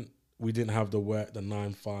 imagine we didn't have the work, the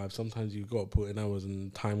 9-5. Sometimes you got to put in hours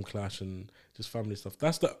and time clash and just family stuff.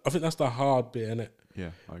 I think that's the hard bit, innit?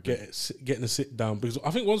 yeah, I agree. Getting to sit down, because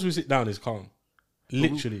I think once we sit down, it's calm.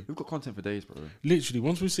 Literally, we've got content for days, bro. literally,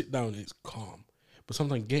 once we sit down, it's calm. But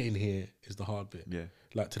sometimes getting here is the hard bit. Yeah,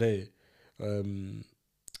 Like today, we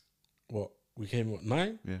came at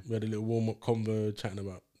 9. Yeah. We had a little warm up convo, chatting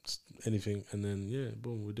about anything, and then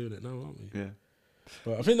boom, we're doing it now, aren't we? yeah.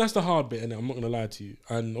 But I think that's the hard bit, innit? I'm not gonna lie to you.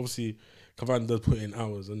 And obviously, Kavan does put in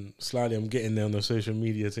hours, and slightly I'm getting there on the social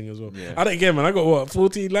media thing as well. Yeah. I don't get, man. I got what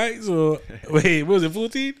 14 likes or wait, what was it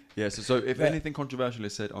 14? Yeah. So if anything controversial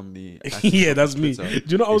is said on the Yeah, that's me. Twitter, Do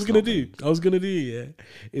you know what I was it's gonna not do? me. I was gonna do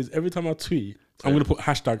is every time I tweet, I'm gonna put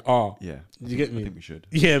hashtag R. Yeah. You get me? I think we should.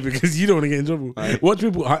 Yeah, because you don't want to get in trouble. Right. Watch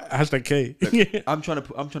me put hashtag K. Look, I'm trying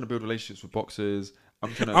to build relationships with boxers.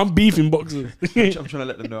 I'm beefing boxers. I'm trying to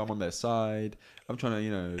let them know I'm on their side. I'm trying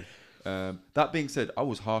to, that being said, I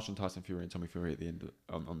was harsh on Tyson Fury and Tommy Fury at the end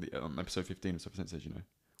on episode 15 of Sensei,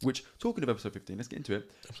 Which, talking of episode 15, let's get into it.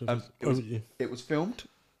 It was filmed,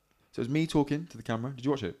 so it was me talking to the camera. Did you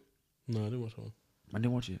watch it? No, I didn't watch that one. I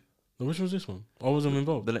didn't watch it. No, which was this one? I wasn't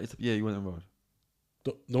involved. The latest, yeah, you weren't involved.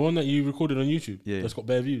 The one that you recorded on YouTube. Yeah. That's got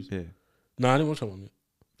bare views. Yeah, No, I didn't watch that one yet.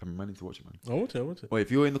 I need to watch it, man. I watch it. Wait, if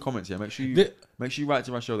you're in the comments, yeah, make sure you write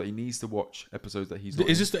to Rachel that he needs to watch episodes that he's.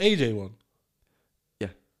 Is this the AJ one? Yeah.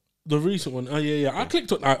 The recent one. Oh yeah. I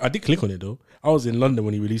clicked on. I did click on it though. I was in London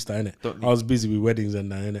when he released that, innit? I was busy with weddings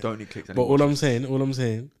and that, innit? Don't need clicks. But all I'm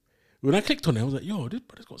saying, when I clicked on it, I was like, yo, this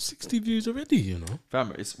brother's got 60 views already, you know?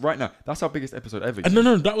 Fam, it's right now. That's our biggest episode ever. And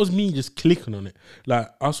no, that was me just clicking on it. Like,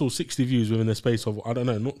 I saw 60 views within the space of, I don't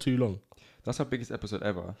know, not too long. That's our biggest episode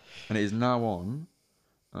ever. And it is now on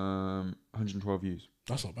 112 views.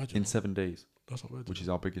 That's not bad, in 7 days. That's not bad. Which is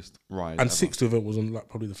our biggest rise. And 60 of it was on like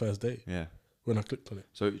probably the first day. Yeah. When I clicked on it.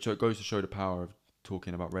 So it goes to show the power of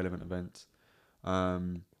talking about relevant events.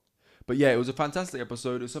 But yeah, it was a fantastic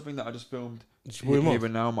episode. It was something that I just filmed here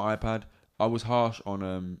and now on my iPad. I was harsh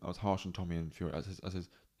on Tommy and Fury. I said,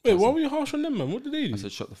 wait, why were you harsh on them, man? What did they do? I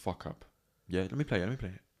said, shut the fuck up. Yeah, let me play it.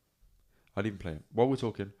 I'd even play it. While we're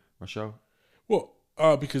talking, Rochelle. What?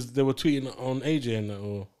 Because they were tweeting on AJ and that,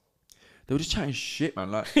 or they were just chatting shit,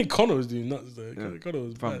 man. Like Connor was doing nuts though. Yeah. Connor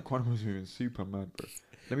was bad. Connor was moving super mad,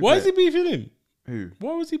 bro. Why is he beefing him? Who?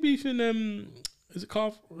 Why was he beefing? Is it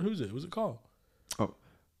Carl? Who's it? Was it Carl? Oh,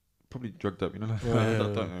 probably drugged up. You know, like, Oh, I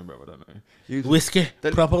don't know, bro. I don't know. He was Whiskey,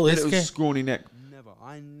 proper whiskey. Little scrawny neck.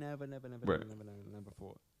 I never thought.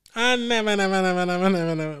 I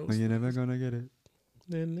never. Well, you're never gonna get it.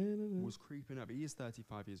 Was creeping up. He is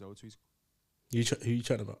 35 years old, so he's. Who you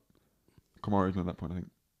chatting about? Kamaru's at that point, I think.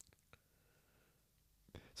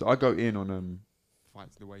 So I go in on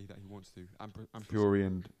fights the way that he wants to. And Fury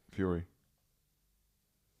and Fury.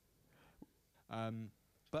 But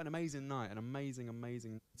an amazing night, an amazing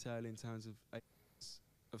tale in terms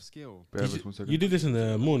of skill. You did this in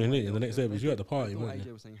the morning, didn't you? The next day, because you were at the party, weren't AJ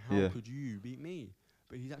you? was saying, how could you beat me?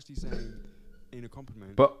 But he's actually saying in a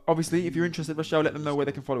compliment. But obviously, if you're interested, Rochelle, let them know where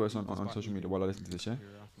they can follow us on social media while I listen to this, yeah?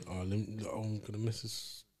 I'm gonna miss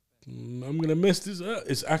this. I'm gonna miss this.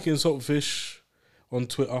 It's akhi&saltfish on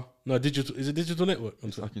Twitter. No, digital. Is it Digital Network on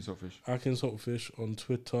Twitter? akhi&saltfish. akhi&saltfish on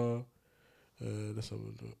Twitter. Let's have a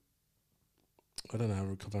look. I don't know how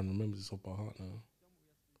Kavan remembers this off by heart now.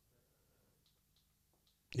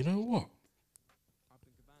 You know what?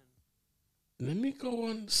 Let me go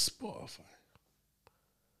on Spotify.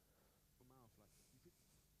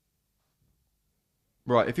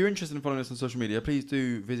 Right, if you're interested in following us on social media, please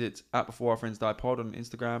do visit at Before Our Friends Die Pod on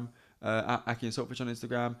Instagram, at akhi&saltfish on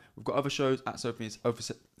Instagram. We've got other shows at Sofa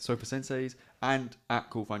Senseis and at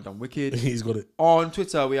Cool Find Done Wicked. He's got it. On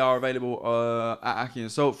Twitter, we are available at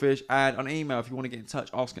akhi&saltfish, and on email, if you want to get in touch,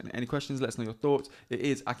 ask any questions, let us know your thoughts. It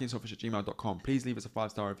is akhi&saltfish@gmail.com. Please leave us a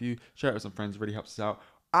 5-star review, share it with some friends, really helps us out.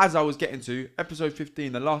 As I was getting to, episode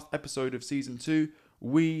 15, the last episode of season 2,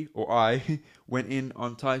 I went in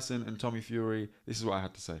on Tyson and Tommy Fury. This is what I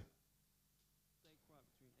had to say.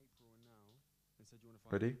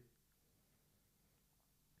 Ready?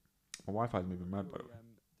 My Wi-Fi's moving mad, by the way.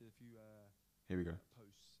 Here we go.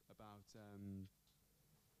 Posts about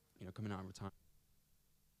coming out of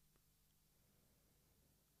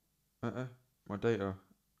retirement. My data,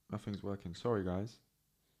 nothing's working. Sorry, guys.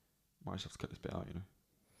 Might just have to cut this bit out,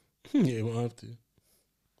 Yeah, we'll have to.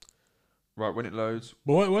 Right, when it loads.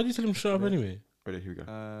 But why do you tell him to shut up anyway? Ready, here we go.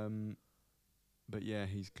 But yeah,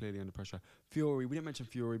 he's clearly under pressure. Fury, we didn't mention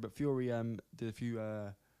Fury, but Fury did a few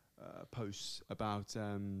posts about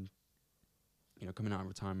coming out of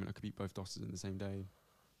retirement. I could beat both Dosters in the same day.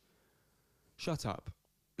 Shut up.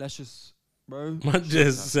 Let's just, bro. Man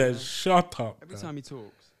just says, shut up. Every time he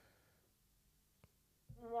talks,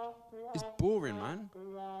 it's boring, man.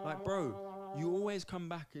 Like, bro, you always come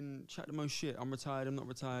back and chat the most shit. I'm retired, I'm not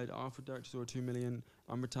retired. Arthur Dirk saw 2 million.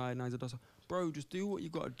 I'm retired, now he's a Doster. Bro, just do what you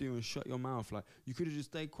got to do and shut your mouth. Like, you could have just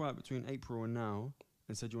stayed quiet between April and now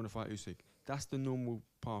and said you want to fight Usyk. That's the normal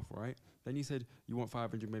path, right? Then you said you want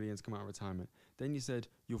 500 million to come out of retirement. Then you said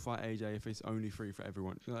you'll fight AJ if it's only free for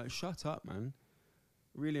everyone. You're like, shut up, man.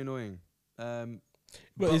 Really annoying.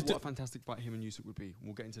 But what a fantastic fight him and Usyk would be.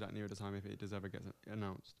 We'll get into that nearer the time if it does ever get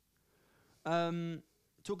announced.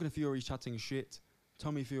 Talking to Fury, chatting shit.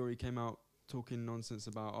 Tommy Fury came out talking nonsense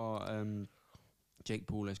about Jake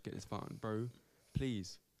Paul. Let's get this fight on, bro.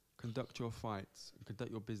 Please conduct your fights and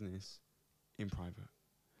conduct your business in private.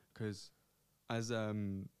 Because as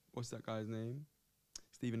what's that guy's name?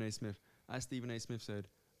 Stephen A. Smith. As Stephen A. Smith said,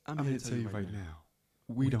 I'm here to tell you right now.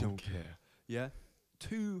 We don't care. Yeah.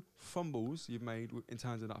 2 fumbles you've made in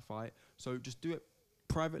terms of that fight. So just do it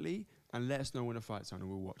privately and let us know when the fight's on and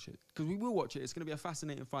we'll watch it. Because we will watch it. It's going to be a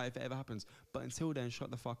fascinating fight if it ever happens. But until then,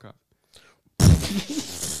 shut the fuck up.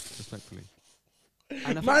 Respectfully.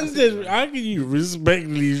 Man said, how can you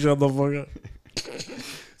respectfully shut the fuck up?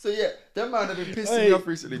 So yeah, that man have been pissing me off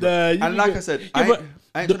recently. And like I said, I ain't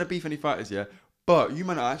trying to beef any fighters, yeah. But you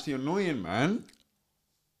man are actually annoying, man.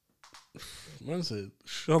 Man said,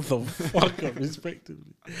 shut the fuck up,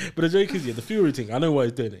 respectively. But the joke is, the Fury thing, I know why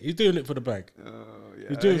he's doing it. He's doing it for the bag. Yeah,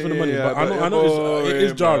 he's doing it for the money. But I know it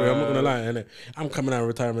is jarring, I'm not going to lie, innit? I'm coming out of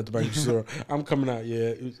retirement to bank. I'm coming out,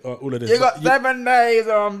 all of this. You got 7 days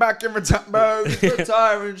on back in retirement.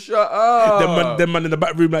 Retiring, shut up. Them man in the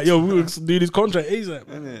back room like, yo, we will do this contract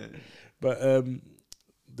ASAP. But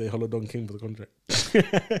they hollowed on King for the contract.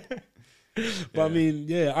 But I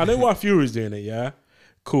mean, I know why Fury's doing it, yeah?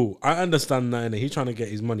 Cool. I understand that, innit? He's trying to get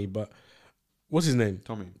his money, but what's his name?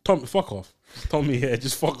 Tommy, fuck off. Tommy,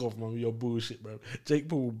 just fuck off, man, with your bullshit, bro. Jake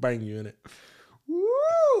Paul will bang you, innit?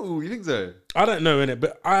 Woo! You think so? I don't know, innit?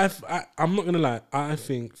 But I'm not going to lie. I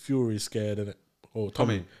think Fury's scared, innit? Or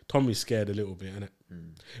Tommy's scared a little bit, innit?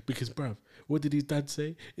 Because, bruv, what did his dad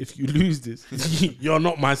say? If you lose this, you're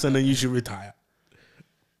not my son and you should retire.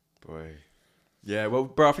 Boy. Yeah, well,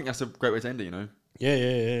 bro, I think that's a great way to end it, you know?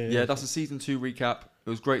 Yeah, that's a season 2 recap. It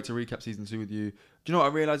was great to recap season 2 with you. Do you know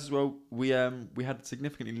what I realised as well? We had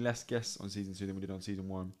significantly less guests on season 2 than we did on season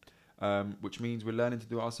 1, which means we're learning to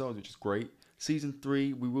do it ourselves, which is great. Season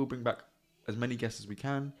 3, we will bring back as many guests as we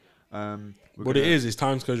can. What it is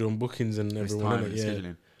time schedule and bookings and everyone.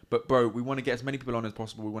 Scheduling. But bro, we want to get as many people on as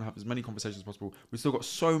possible. We want to have as many conversations as possible. We've still got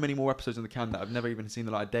so many more episodes in the can that I've never even seen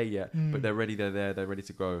the light of day yet. But they're ready. They're there. They're ready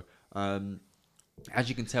to go. As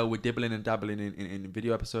you can tell, we're dibbling and dabbling in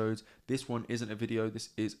video episodes. This one isn't a video. This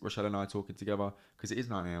is Rochelle and I talking together because it is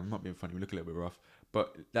 9 a.m. I'm not being funny. We look a little bit rough,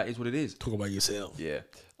 but that is what it is. Talk about yourself. Yeah.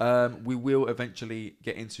 We will eventually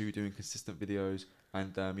get into doing consistent videos,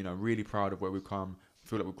 and really proud of where we've come.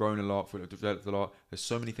 Feel like we've grown a lot. Feel like we've developed a lot. There's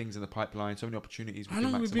so many things in the pipeline. So many opportunities. How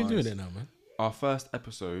long have we been doing it now, man? Our first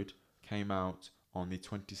episode came out on the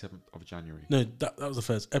 27th of January. No, that was the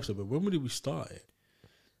first episode. But when did we start it?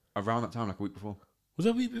 Around that time, like a week before. Was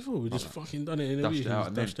that a week before? We just fucking done it in a week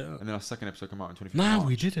and dashed it out. And then our second episode came out on 25th Nah,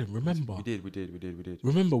 we didn't, remember. We did.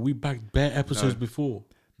 Remember, we bagged bare episodes before.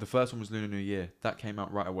 The first one was Lunar New Year. That came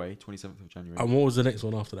out right away, 27th of January. And what was the next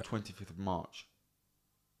one after that? 25th of March.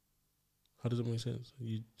 How does it make sense?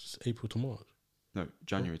 You just April to March? No,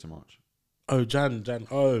 January to March. Oh, Jan.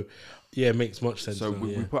 Oh, yeah, it makes much sense. So now,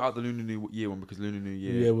 we put out the Lunar New Year one because Lunar New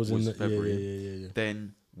Year was in February. Yeah.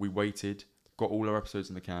 Then we waited, got all our episodes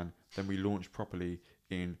in the can. Then we launched properly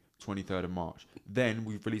in 23rd of March. Then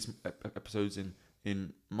we've released episodes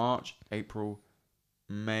in March, April,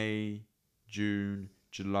 May, June,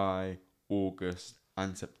 July, August,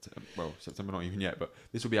 and September. Well, September not even yet, but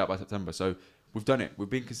this will be out by September. So we've done it. We've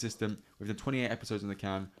been consistent. We've done 28 episodes in the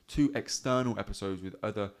can, 2 external episodes with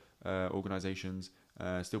other organisations,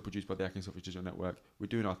 still produced by the akhi&saltfish Digital Network. We're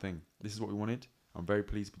doing our thing. This is what we wanted. I'm very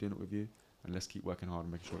pleased to be doing it with you, and let's keep working hard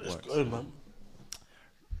and making sure it works. Go, man.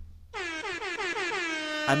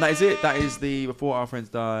 And that is it. That is the Before Our Friends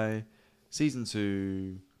Die Season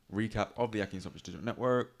 2 recap of the akhi&saltfish Digital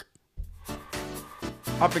Network.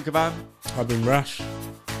 I've been Kavan. I've been Rash.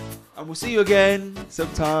 And we'll see you again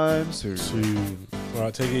sometime soon.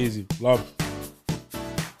 Alright, take it easy. Love.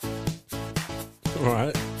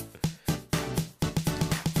 Alright.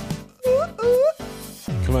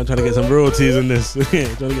 Come on, trying to get some royalties in this.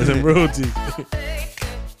 Trying to get some royalties.